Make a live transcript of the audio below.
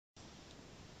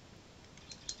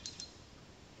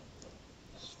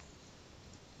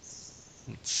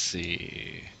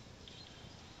see.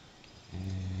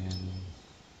 And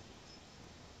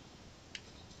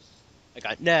I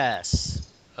got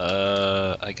Ness.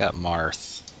 I got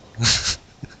Marth.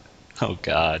 Oh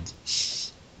God.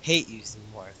 Hate using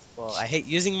Marth. Well, I hate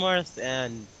using Marth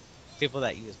and people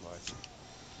that use Marth.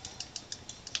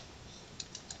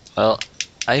 Well,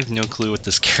 I have no clue what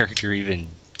this character even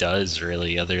does,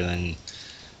 really, other than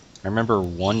I remember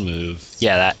one move.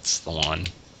 Yeah, that's the one.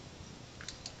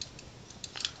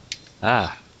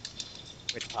 Ah.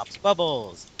 Which pops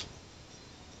bubbles.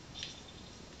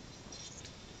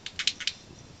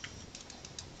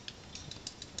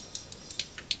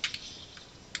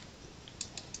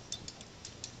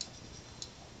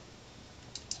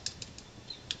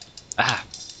 Ah.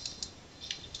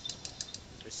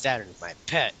 Saturn is my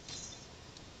pet.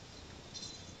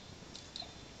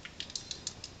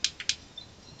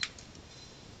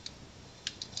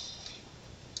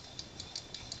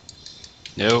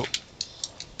 Nope.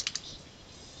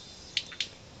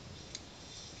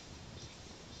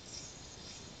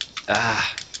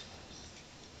 Ah.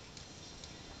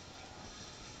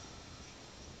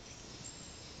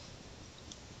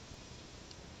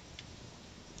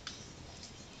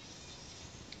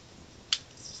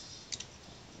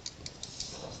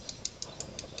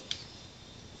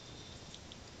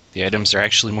 The items are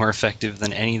actually more effective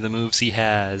than any of the moves he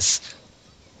has.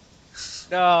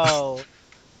 No.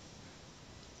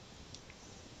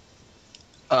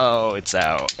 Oh, it's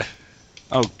out.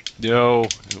 Oh, no.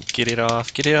 Get it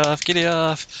off, get it off, get it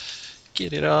off.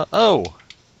 Get it off. Oh!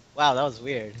 Wow, that was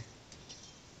weird.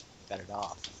 Got it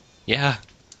off. Yeah.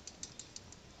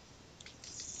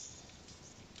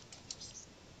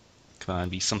 Come on,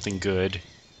 be something good.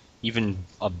 Even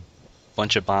a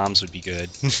bunch of bombs would be good.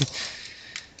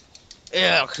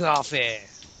 Ew, coffee.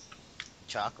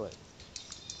 Chocolate.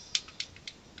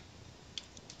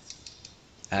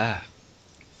 Ah.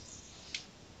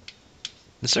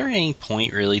 Is there any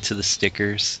point really to the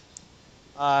stickers?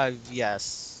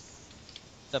 Yes.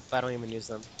 Except I don't even use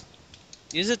them.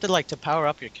 Use it to to power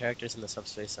up your characters in the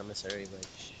subspace emissary,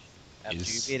 which after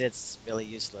you beat it's really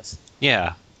useless.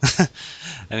 Yeah.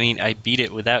 I mean, I beat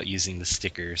it without using the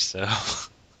stickers, so.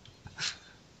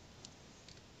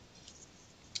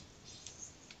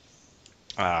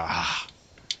 Ah.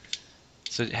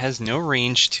 So it has no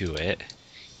range to it.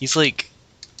 He's like...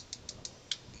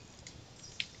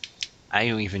 I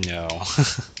don't even know.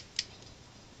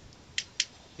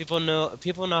 People know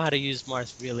how to use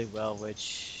Mars really well,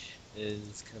 which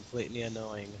is completely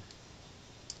annoying.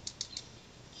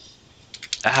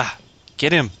 Ah!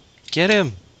 Get him! Get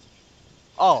him!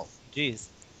 Oh, jeez.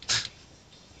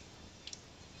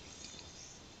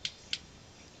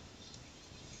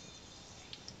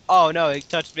 Oh no, he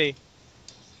touched me.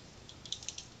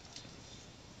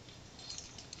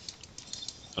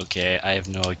 Okay, I have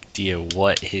no idea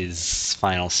what his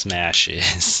final smash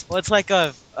is. Well, it's like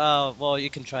a, well, you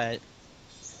can try it.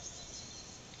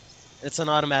 It's an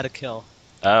automatic kill.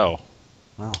 Oh.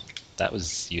 Well, that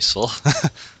was useful.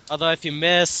 Although if you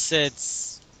miss,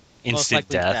 it's most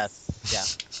Instant likely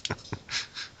death.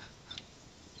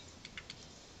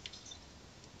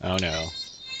 Yeah. Oh no.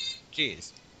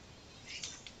 Jeez.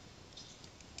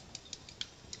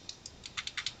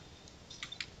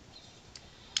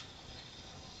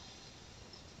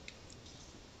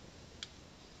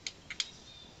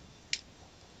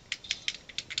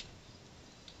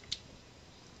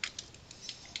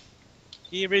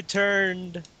 He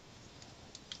returned.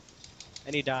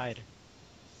 And he died.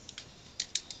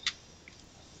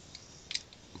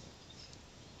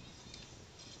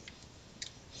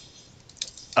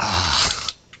 Ah.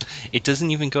 It doesn't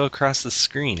even go across the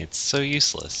screen. It's so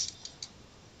useless.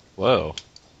 Whoa.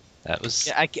 That was...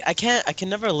 Yeah, I can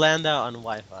never land that on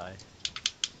Wi-Fi. I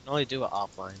can only do it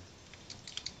offline.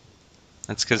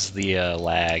 That's because of the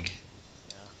lag.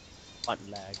 Yeah.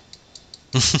 Button lag.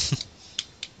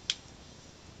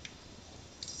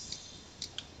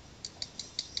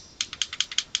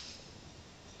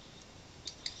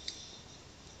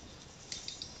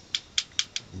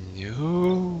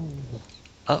 No.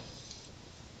 Up.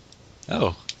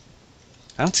 Oh.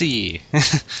 Bouncy.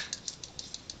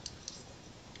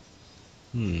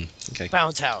 Okay.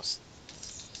 Bounce house.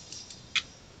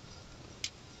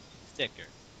 Sticker.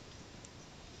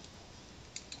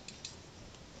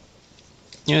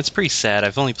 You know, it's pretty sad.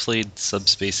 I've only played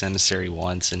Subspace Emissary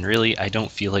once, and really, I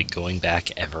don't feel like going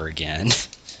back ever again.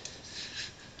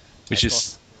 Which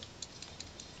is...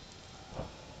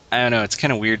 I don't know, it's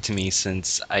kind of weird to me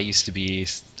since I used to be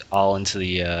all into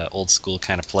the old school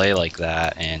kind of play like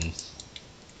that, and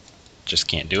just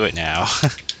can't do it now.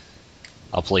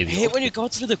 I'll play I the hate old when you game. go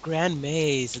through the grand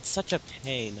maze. It's such a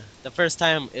pain. The first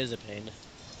time is a pain.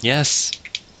 Yes.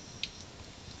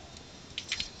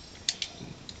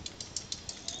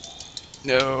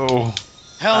 No.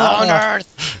 Hell on Ah.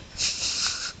 Earth!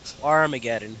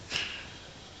 Armageddon.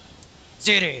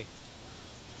 City!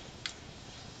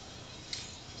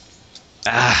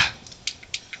 Ah.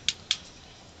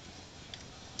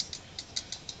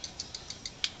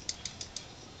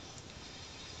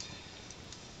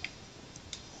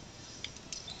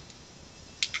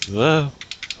 Whoa.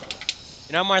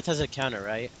 You know Marth has a counter,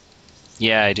 right?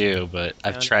 Yeah, I do, but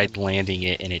I've Counter. tried landing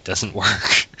it and it doesn't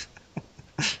work.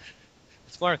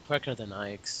 It's more quicker than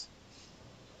Ike's.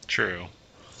 True.